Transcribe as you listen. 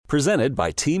Presented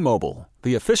by T-Mobile,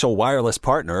 the official wireless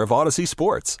partner of Odyssey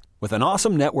Sports. With an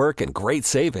awesome network and great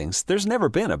savings, there's never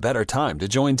been a better time to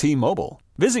join T-Mobile.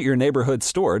 Visit your neighborhood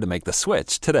store to make the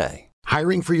switch today.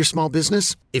 Hiring for your small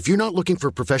business? If you're not looking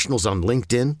for professionals on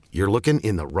LinkedIn, you're looking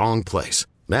in the wrong place.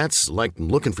 That's like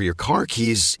looking for your car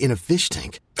keys in a fish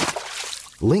tank.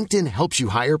 LinkedIn helps you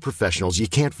hire professionals you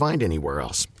can't find anywhere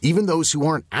else, even those who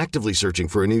aren't actively searching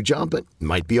for a new job but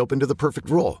might be open to the perfect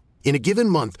role. In a given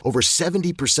month, over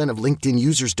 70% of LinkedIn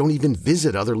users don't even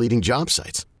visit other leading job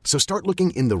sites. So start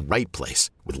looking in the right place.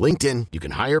 With LinkedIn, you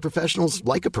can hire professionals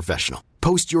like a professional.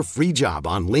 Post your free job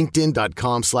on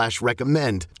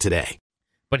linkedin.com/recommend today.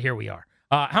 But here we are.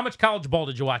 How much college ball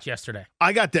did you watch yesterday?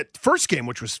 I got that first game,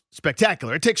 which was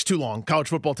spectacular. It takes too long. College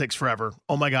football takes forever.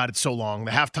 Oh, my God, it's so long.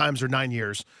 The half times are 9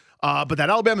 years. But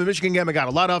that Alabama-Michigan game I got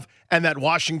a lot of, and that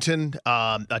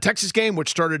Washington-Texas game, which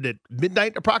started at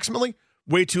midnight approximately,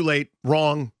 way too late,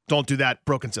 wrong, don't do that,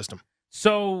 broken system.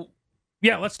 So,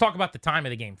 yeah, let's talk about the time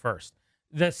of the game first.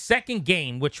 The second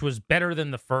game, which was better than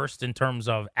the first in terms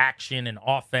of action and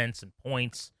offense and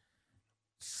points,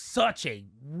 such a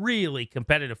really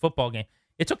competitive football game.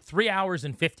 It took 3 hours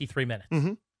and 53 minutes.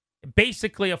 Mm-hmm.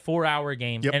 Basically a 4-hour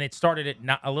game, and it started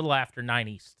at a little after 9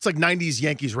 East. It's like 90s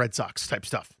Yankees-Red Sox type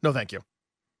stuff. No, thank you.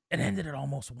 It ended at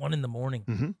almost 1 in the morning.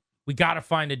 Mm-hmm. We got to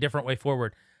find a different way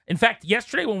forward. In fact,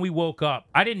 yesterday when we woke up,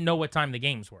 I didn't know what time the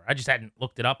games were. I just hadn't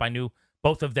looked it up. I knew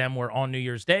both of them were on New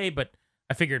Year's Day, but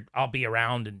I figured I'll be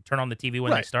around and turn on the TV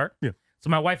when they start. Yeah. So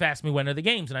my wife asked me when are the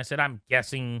games, and I said, I'm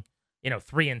guessing,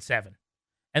 3 and 7.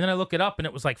 And then I look it up, and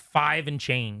it was like 5 and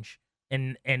change,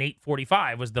 and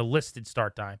 8:45 was the listed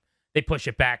start time. They push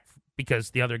it back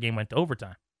because the other game went to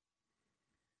overtime.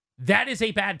 That is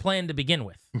a bad plan to begin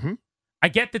with. Mm-hmm. I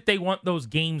get that they want those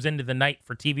games into the night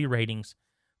for TV ratings,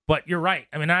 but you're right.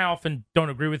 I mean, I often don't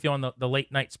agree with you on the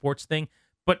late night sports thing,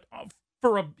 but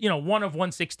for a one of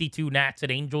 162 Nats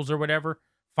at Angels or whatever,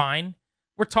 fine.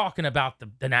 We're talking about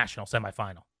the national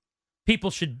semifinal.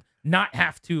 People should not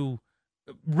have to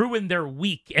ruin their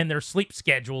week and their sleep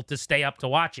schedule to stay up to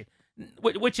watch it,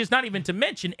 which is not even to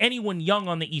mention anyone young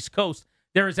on the East Coast.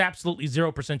 There is absolutely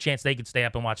 0% chance they could stay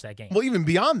up and watch that game. Well, even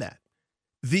beyond that,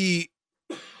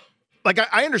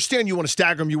 I understand you want to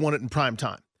stagger them, you want it in prime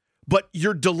time, but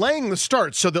you're delaying the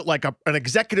start so that like an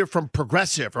executive from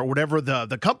Progressive or whatever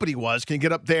the company was can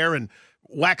get up there and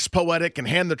wax poetic and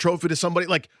hand the trophy to somebody.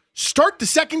 Like, start the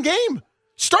second game.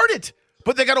 Start it.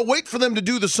 But they got to wait for them to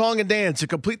do the song and dance and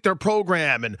complete their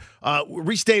program. And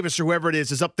Reese Davis or whoever it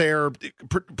is up there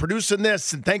producing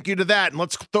this. And thank you to that. And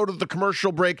let's throw to the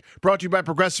commercial break brought to you by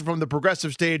Progressive from the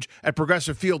Progressive stage at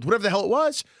Progressive Field, whatever the hell it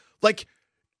was. Like,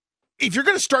 if you're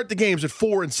going to start the games at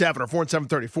 4 and 7 or 4 and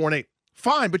 7:30, 4 and 8,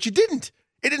 fine. But you didn't.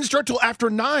 It didn't start till after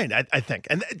 9, I think.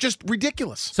 And just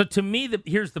ridiculous. So to me,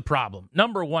 here's the problem.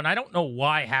 Number one, I don't know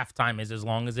why halftime is as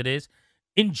long as it is.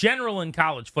 In general, in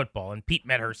college football, and Pete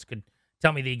Medhurst could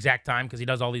tell me the exact time because he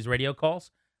does all these radio calls.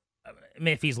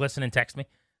 If he's listening, text me.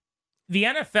 The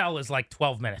NFL is like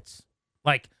 12 minutes.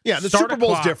 Like, yeah, the Super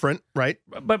Bowl's different, right?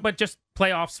 But just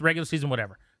playoffs, regular season,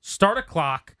 whatever. Start a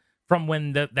clock from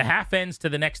when the half ends to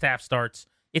the next half starts.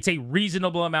 It's a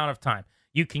reasonable amount of time.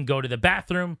 You can go to the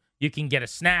bathroom. You can get a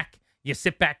snack. You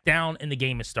sit back down, and the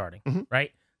game is starting,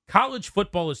 right? College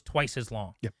football is twice as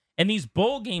long. Yep. And these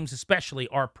bowl games especially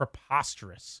are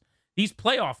preposterous. These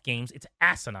playoff games, it's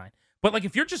asinine. But like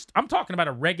I'm talking about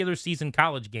a regular season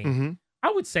college game. I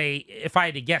would say, if I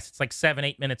had to guess, it's like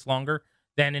 7-8 minutes longer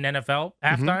than in NFL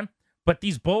halftime. But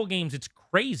these bowl games, it's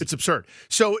crazy. It's absurd.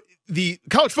 So the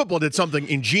college football did something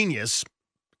ingenious,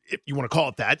 if you want to call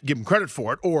it that, give them credit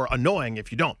for it, or annoying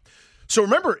if you don't. So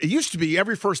remember, it used to be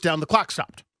every first down, the clock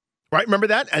stopped, right? Remember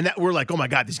that? And that we're like, oh my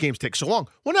God, these games take so long.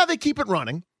 Well, now they keep it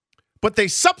running, but they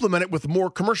supplement it with more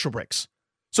commercial breaks.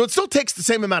 So it still takes the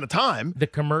same amount of time. The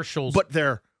commercials. But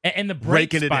they're and the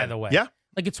breaks, by in. the way. Yeah.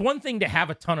 Like, it's one thing to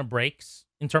have a ton of breaks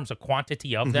in terms of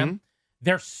quantity of them.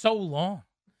 They're so long.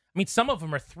 I mean, some of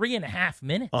them are 3.5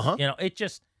 minutes.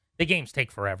 The games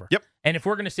take forever. Yep. And if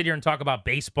we're going to sit here and talk about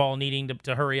baseball needing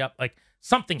to hurry up, like,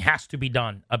 something has to be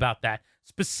done about that.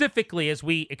 Specifically, as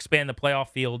we expand the playoff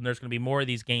field, and there's going to be more of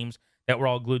these games that we're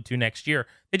all glued to next year,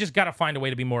 they just got to find a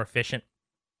way to be more efficient.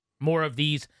 More of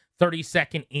these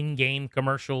 30-second in-game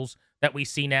commercials that we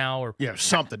see now, or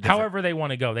something different. However they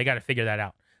want to go. They got to figure that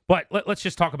out. But let's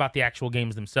just talk about the actual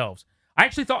games themselves. I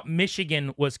actually thought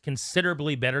Michigan was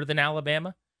considerably better than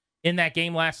Alabama in that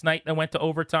game last night that went to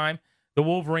overtime. The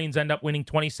Wolverines end up winning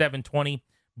 27-20.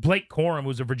 Blake Corum,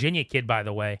 who's a Virginia kid, by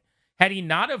the way, had he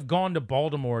not have gone to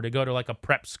Baltimore to go to like a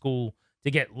prep school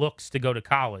to get looks to go to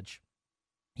college,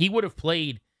 he would have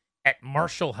played at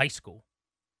Marshall High School.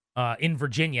 in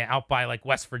Virginia, out by like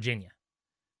West Virginia.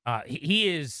 He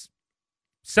is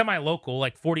semi-local,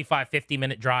 like 45,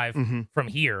 50-minute drive from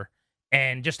here,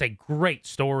 and just a great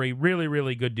story. Really,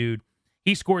 really good dude.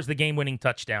 He scores the game-winning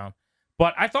touchdown.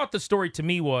 But I thought the story to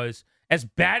me was, as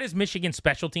bad as Michigan's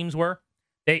special teams were,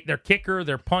 their kicker,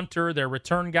 their punter, their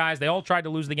return guys, they all tried to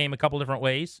lose the game a couple different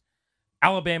ways.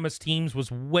 Alabama's teams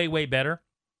was way, way better.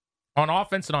 On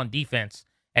offense and on defense,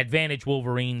 advantage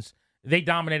Wolverines. They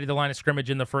dominated the line of scrimmage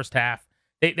in the first half.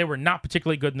 They were not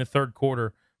particularly good in the third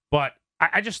quarter, but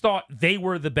I just thought they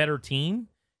were the better team.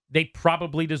 They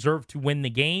probably deserved to win the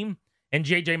game, and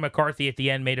J.J. McCarthy at the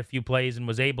end made a few plays and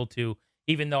was able to,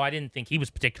 even though I didn't think he was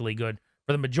particularly good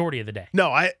for the majority of the day.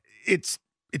 No, it's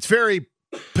very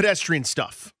pedestrian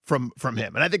stuff from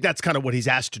him, and I think that's kind of what he's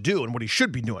asked to do and what he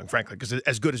should be doing, frankly, because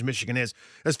as good as Michigan is,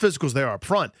 as physical as they are up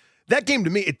front, that game to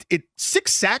me, it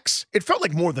 6 sacks, it felt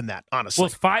like more than that, honestly. Well,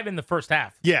 it's 5 in the first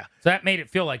half. Yeah. So that made it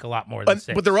feel like a lot more than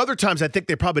 6. But there are other times I think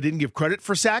they probably didn't give credit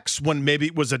for sacks when maybe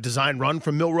it was a design run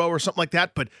from Milroe or something like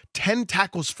that, but 10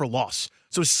 tackles for loss.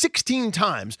 So 16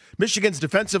 times Michigan's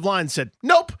defensive line said,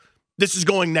 nope, this is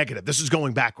going negative. This is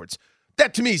going backwards.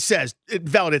 That to me says, it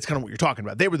validates kind of what you're talking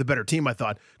about. They were the better team, I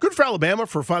thought. Good for Alabama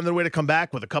for finding their way to come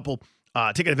back with a couple,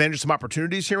 taking advantage of some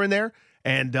opportunities here and there.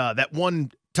 And that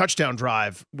one touchdown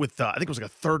drive with, I think it was like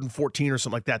a 3rd and 14 or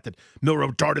something like that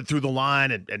Milroe darted through the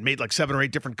line and made like 7 or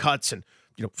 8 different cuts and,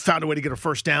 found a way to get a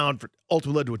first down,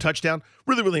 ultimately led to a touchdown.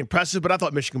 Really, really impressive, but I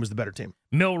thought Michigan was the better team.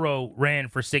 Milroe ran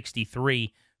for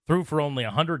 63, threw for only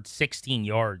 116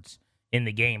 yards in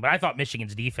the game, but I thought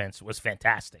Michigan's defense was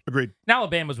fantastic. Agreed. And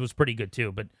Alabama's was pretty good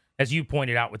too, but as you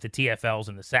pointed out with the TFLs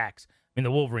and the sacks, the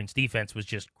Wolverines' defense was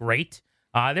just great.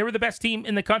 They were the best team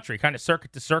in the country, kind of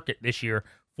circuit to circuit this year,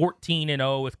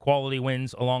 14-0 with quality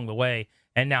wins along the way,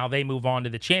 and now they move on to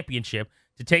the championship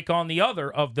to take on the other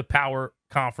of the power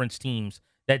conference teams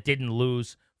that didn't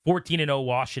lose, 14-0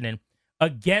 Washington.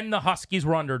 Again, the Huskies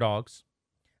were underdogs.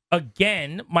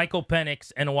 Again, Michael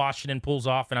Penix and Washington pulls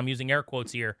off, and I'm using air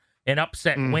quotes here, an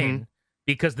upset win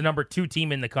because the number 2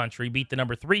 team in the country beat the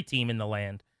number 3 team in the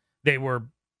land. They were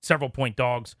several point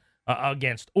dogs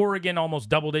against Oregon, almost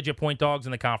double-digit point dogs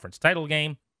in the conference title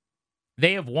game.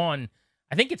 They have won,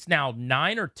 I think it's now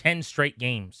 9 or 10 straight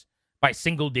games by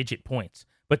single-digit points.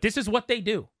 But this is what they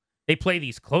do. They play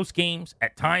these close games.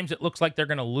 At times, it looks like they're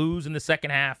going to lose in the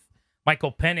second half.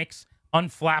 Michael Penix,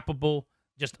 unflappable,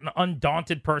 just an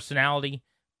undaunted personality,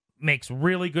 makes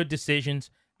really good decisions.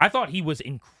 I thought he was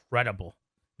incredible.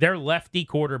 Their lefty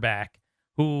quarterback,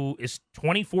 who is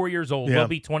 24 years old, will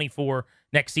be 24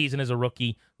 next season as a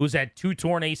rookie, who's had 2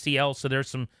 torn ACLs, so there's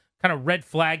some kind of red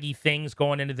flaggy things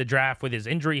going into the draft with his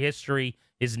injury history,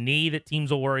 his knee that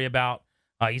teams will worry about.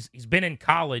 He's been in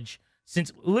college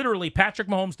since literally Patrick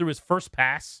Mahomes threw his first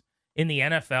pass in the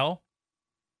NFL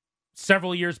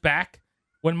several years back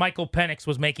when Michael Penix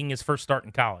was making his first start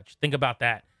in college. Think about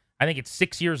that. I think it's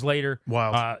 6 years later.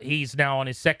 Wow. He's now on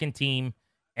his second team,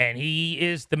 and he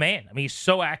is the man. He's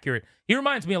so accurate. He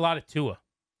reminds me a lot of Tua.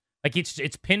 Like, it's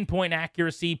pinpoint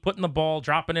accuracy, putting the ball,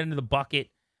 dropping it into the bucket,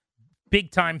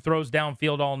 big-time throws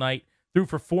downfield all night, threw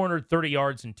for 430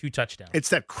 yards and 2 touchdowns. It's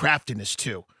that craftiness,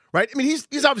 too, right?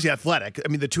 He's obviously athletic.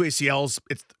 The 2 ACLs,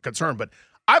 it's a concern, but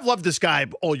I've loved this guy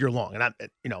all year long, and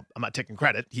I'm not taking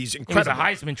credit. He's incredible. He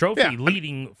was a Heisman Trophy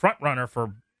leading front runner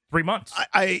for 3 months.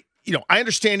 I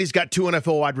understand he's got 2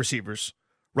 NFL wide receivers,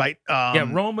 right?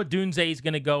 Rome Odunze is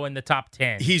going to go in the top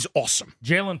 10. He's awesome.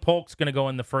 Jalen Polk's going to go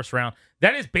in the first round.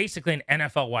 That is basically an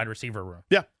NFL wide receiver room.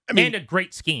 Yeah. And a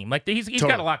great scheme. Like, he's totally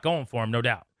got a lot going for him, no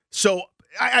doubt. So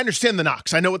I understand the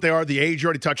knocks. I know what they are, the age you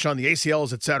already touched on, the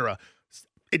ACLs, et cetera.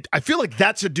 I feel like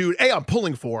that's a dude, A, I'm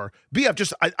pulling for. B,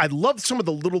 I love some of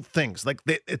the little things. Like,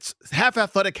 it's half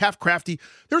athletic, half crafty.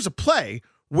 There's a play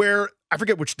where, I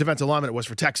forget which defensive lineman it was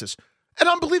for Texas, an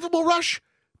unbelievable rush.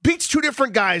 Beats 2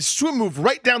 different guys, swim move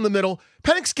right down the middle.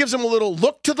 Penix gives him a little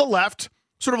look to the left,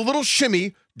 sort of a little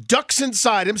shimmy, ducks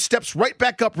inside him, steps right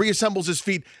back up, reassembles his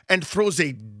feet, and throws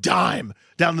a dime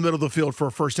down the middle of the field for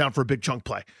a first down for a big chunk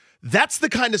play. That's the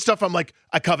kind of stuff I'm like,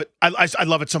 I covet. I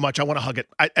love it so much. I want to hug it.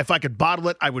 If I could bottle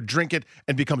it, I would drink it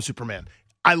and become Superman.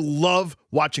 I love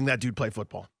watching that dude play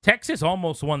football. Texas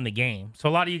almost won the game, so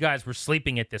a lot of you guys were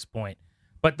sleeping at this point.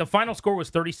 But the final score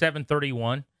was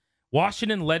 37-31.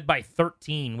 Washington led by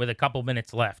 13 with a couple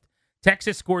minutes left.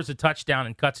 Texas scores a touchdown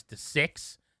and cuts it to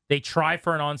 6. They try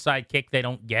for an onside kick they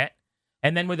don't get.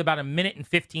 And then with about a minute and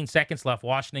 15 seconds left,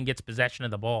 Washington gets possession of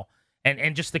the ball.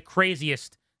 And just the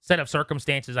craziest set of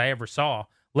circumstances I ever saw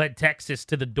led Texas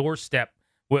to the doorstep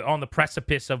on the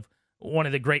precipice of one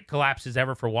of the great collapses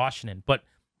ever for Washington. But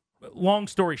long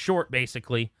story short,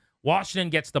 basically, Washington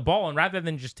gets the ball, and rather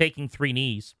than just taking 3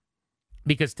 knees,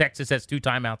 because Texas has 2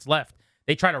 timeouts left.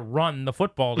 They try to run the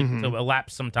football to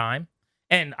elapse some time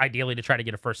and ideally to try to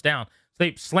get a first down. So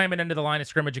they slam it into the line of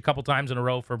scrimmage a couple times in a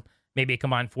row for maybe a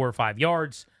combined 4 or 5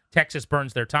 yards. Texas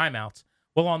burns their timeouts.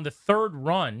 Well, on the third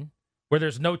run, where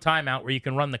there's no timeout, where you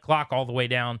can run the clock all the way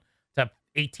down to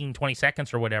 18, 20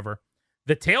 seconds or whatever,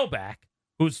 the tailback,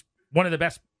 who's one of the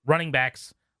best running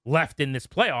backs left in this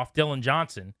playoff, Dylan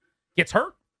Johnson, gets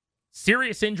hurt.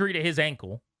 Serious injury to his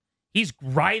ankle. He's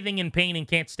writhing in pain and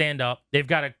can't stand up. They've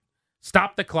got to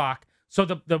stop the clock. So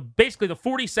the basically the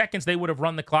 40 seconds they would have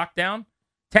run the clock down,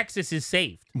 Texas is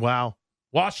saved. Wow.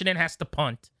 Washington has to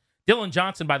punt. Dylan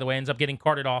Johnson, by the way, ends up getting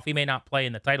carted off. He may not play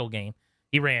in the title game.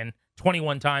 He ran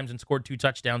 21 times and scored 2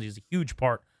 touchdowns. He's a huge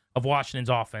part of Washington's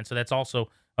offense. So that's also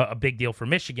a big deal for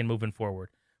Michigan moving forward.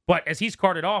 But as he's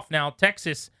carted off now,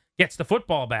 Texas gets the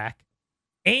football back.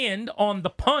 And on the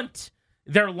punt,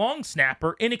 their long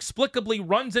snapper inexplicably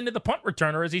runs into the punt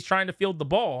returner as he's trying to field the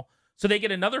ball. So they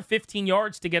get another 15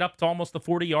 yards to get up to almost the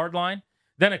 40-yard line.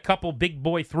 Then a couple big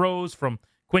boy throws from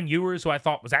Quinn Ewers, who I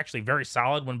thought was actually very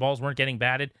solid when balls weren't getting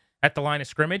batted at the line of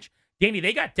scrimmage. Danny,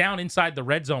 they got down inside the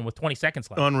red zone with 20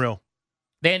 seconds left. Unreal.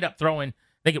 They end up throwing,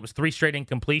 I think it was 3 straight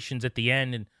incompletions at the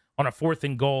end, and on a 4th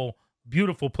and goal,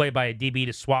 beautiful play by a DB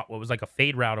to swat what was like a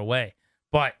fade route away.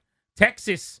 But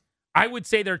Texas, I would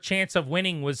say their chance of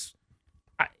winning was,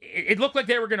 it looked like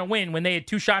they were going to win when they had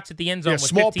 2 shots at the end zone. Yeah, with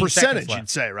small 15 percentage, left. you'd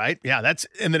say, right? Yeah,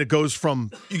 and then it goes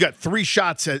from, you got 3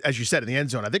 shots, as you said, in the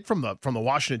end zone. I think from the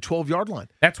Washington 12-yard line.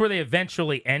 That's where they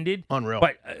eventually ended. Unreal.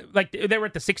 But like they were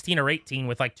at the 16 or 18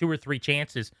 with like 2 or 3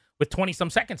 chances with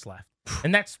 20-some seconds left.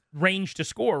 And that's range to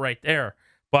score right there.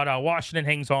 But Washington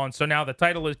hangs on. So now the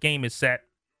title of the game is set.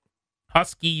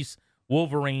 Huskies,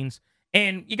 Wolverines.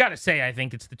 And you got to say, I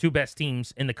think it's the 2 best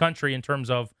teams in the country in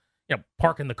terms of,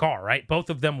 parking the car, right? Both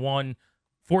of them won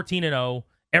 14-0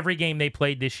 every game they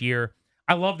played this year.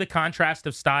 I love the contrast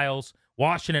of styles.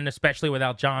 Washington, especially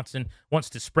without Johnson, wants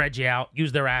to spread you out,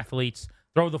 use their athletes,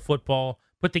 throw the football,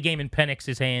 put the game in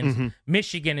Penix's hands.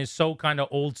 Michigan is so kind of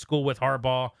old school with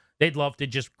Harbaugh. They'd love to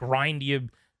just grind you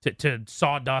to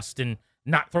sawdust and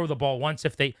not throw the ball once.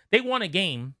 If they won a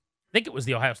game, I think it was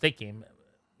the Ohio State game.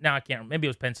 Now I can't remember. Maybe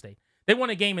it was Penn State. They won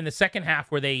a game in the second half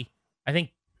where they, I think,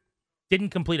 didn't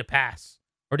complete a pass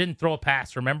or didn't throw a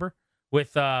pass, remember?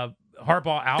 With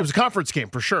Harbaugh out. It was a conference game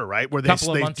for sure, right? Where they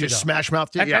just smash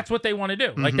mouth. That's what they want to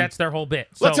do. Like, that's their whole bit.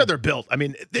 Well, that's how they're built. I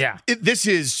mean, this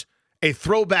is a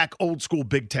throwback old school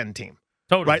Big Ten team.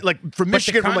 Totally. Right? Like, for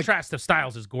Michigan. But the contrast of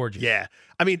styles is gorgeous. Yeah.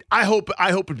 I mean, I hope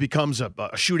it becomes a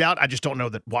shootout. I just don't know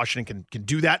that Washington can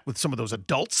do that with some of those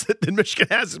adults that Michigan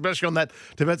has, especially on that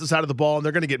defensive side of the ball. And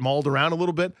they're going to get mauled around a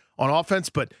little bit on offense.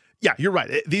 But, yeah, you're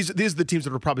right. These are the teams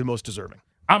that are probably most deserving.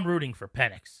 I'm rooting for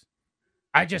Penix.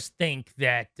 I just think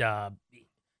that,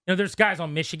 there's guys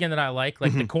on Michigan that I like the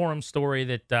Corum story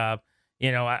that,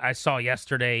 I saw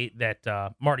yesterday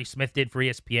that Marty Smith did for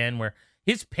ESPN, where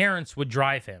his parents would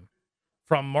drive him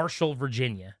from Marshall,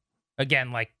 Virginia,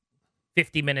 again, like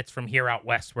 50 minutes from here out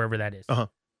west, wherever that is,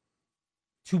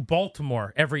 to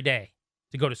Baltimore every day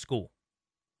to go to school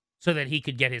so that he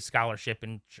could get his scholarship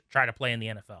and try to play in the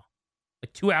NFL.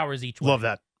 Like 2 hours each way. Love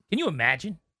that. Can you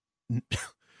imagine?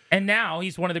 And now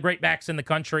he's one of the great backs in the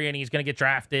country, and he's going to get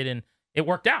drafted, and it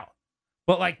worked out.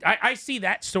 But, like, I see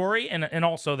that story, and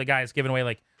also the guy's giving away,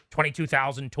 like,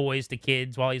 22,000 toys to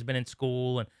kids while he's been in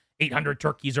school and 800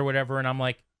 turkeys or whatever, and I'm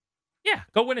like, yeah,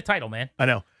 go win a title, man. I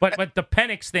know. But the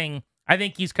Penix thing, I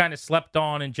think he's kind of slept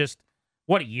on, and just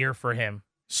what a year for him.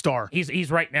 Star. He's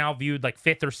right now viewed like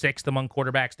 5th or 6th among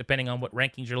quarterbacks, depending on what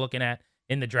rankings you're looking at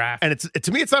in the draft. And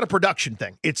to me, it's not a production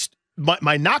thing. It's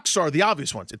my knocks are the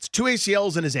obvious ones. It's 2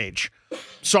 ACLs and his age.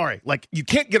 Sorry, like you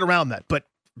can't get around that. But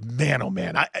man, oh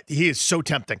man, he is so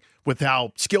tempting with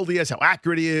how skilled he is, how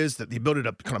accurate he is, the ability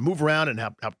to kind of move around, and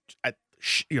how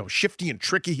shifty and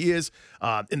tricky he is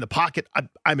in the pocket.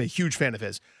 I'm a huge fan of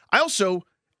his. I also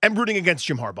am rooting against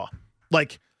Jim Harbaugh.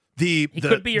 Like he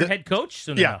could be your head coach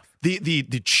soon enough.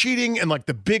 The cheating and like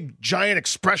the big giant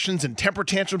expressions and temper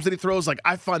tantrums that he throws. Like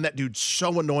I find that dude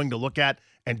so annoying to look at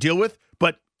and deal with.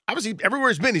 But obviously, everywhere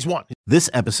he's been, he's won. This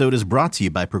episode is brought to you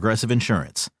by Progressive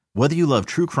Insurance. Whether you love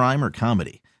true crime or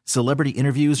comedy, celebrity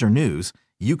interviews or news,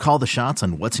 you call the shots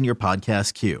on what's in your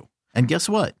podcast queue. And guess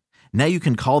what? Now you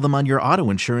can call them on your auto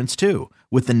insurance too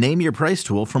with the Name Your Price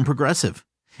tool from Progressive.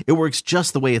 It works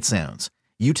just the way it sounds.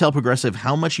 You tell Progressive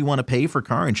how much you want to pay for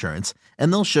car insurance,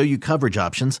 and they'll show you coverage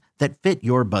options that fit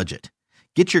your budget.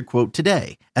 Get your quote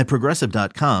today at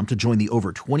Progressive.com to join the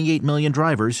over 28 million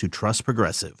drivers who trust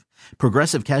Progressive.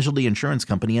 Progressive Casualty Insurance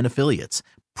Company and Affiliates.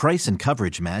 Price and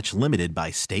coverage match limited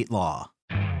by state law.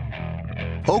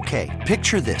 Okay,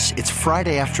 picture this. It's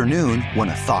Friday afternoon when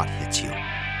a thought hits you.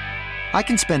 I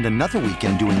can spend another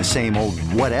weekend doing the same old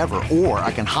whatever, or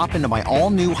I can hop into my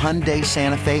all-new Hyundai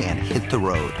Santa Fe and hit the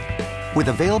road. With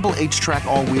available H-Track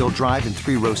all-wheel drive and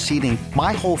 3-row seating,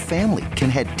 my whole family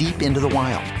can head deep into the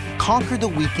wild. Conquer the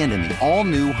weekend in the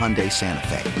all-new Hyundai Santa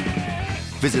Fe.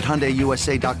 Visit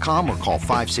HyundaiUSA.com or call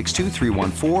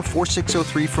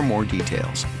 562-314-4603 for more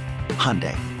details.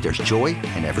 Hyundai, there's joy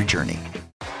in every journey.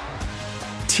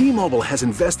 T-Mobile has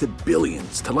invested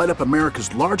billions to light up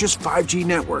America's largest 5G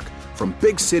network, from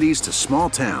big cities to small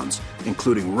towns,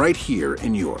 including right here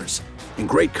in yours. And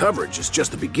great coverage is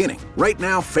just the beginning. Right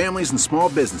now, families and small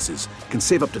businesses can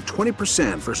save up to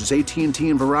 20% versus AT&T and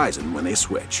Verizon when they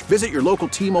switch. Visit your local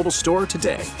T-Mobile store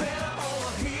today.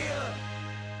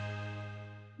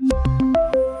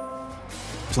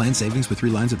 Plan savings with 3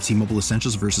 lines of T-Mobile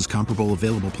Essentials versus comparable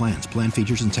available plans. Plan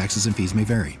features and taxes and fees may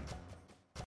vary.